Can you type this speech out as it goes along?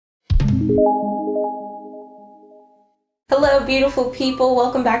Hello beautiful people,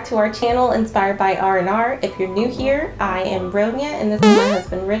 welcome back to our channel Inspired by R&R. If you're new here, I am Ronya and this is my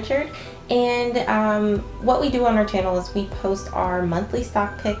husband Richard. And what we do on our channel is we post our monthly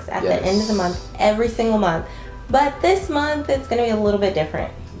stock picks at the end of the month, every single month. But this month it's going to be a little bit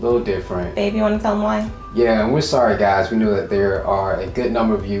different. A little different. Babe, you want to tell them why? Yeah, and we're sorry guys. We know that there are a good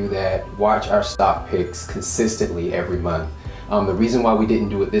number of you that watch our stock picks consistently every month. The reason why we didn't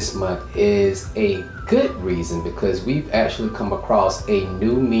do it this month is a good reason, because we've actually come across a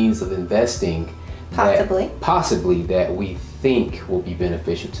new means of investing possibly that we think will be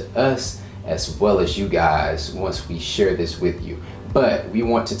beneficial to us as well as you guys once we share this with you. But we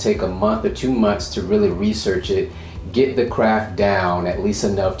want to take a month or 2 months to really research it, get the craft down at least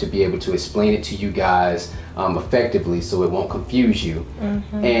enough to be able to explain it to you guys effectively so it won't confuse you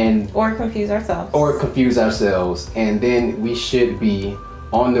or confuse ourselves, and then we should be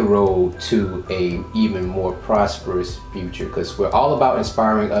on the road to a even more prosperous future, because we're all about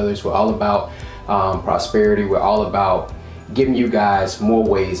inspiring others, we're all about prosperity, we're all about giving you guys more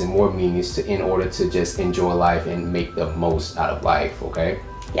ways and more meanings in order to just enjoy life and make the most out of life. Okay?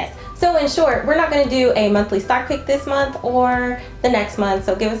 Yes. So in short, we're not going to do a monthly stock pick this month or the next month.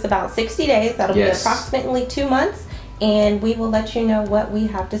 So give us about 60 days. That'll be approximately 2 months. And we will let you know what we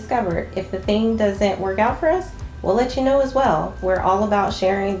have discovered. If the thing doesn't work out for us, we'll let you know as well. We're all about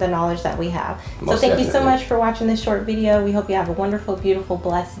sharing the knowledge that we have. So thank you so much for watching this short video. We hope you have a wonderful, beautiful,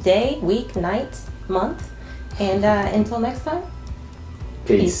 blessed day, week, night, month. And until next time,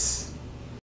 peace.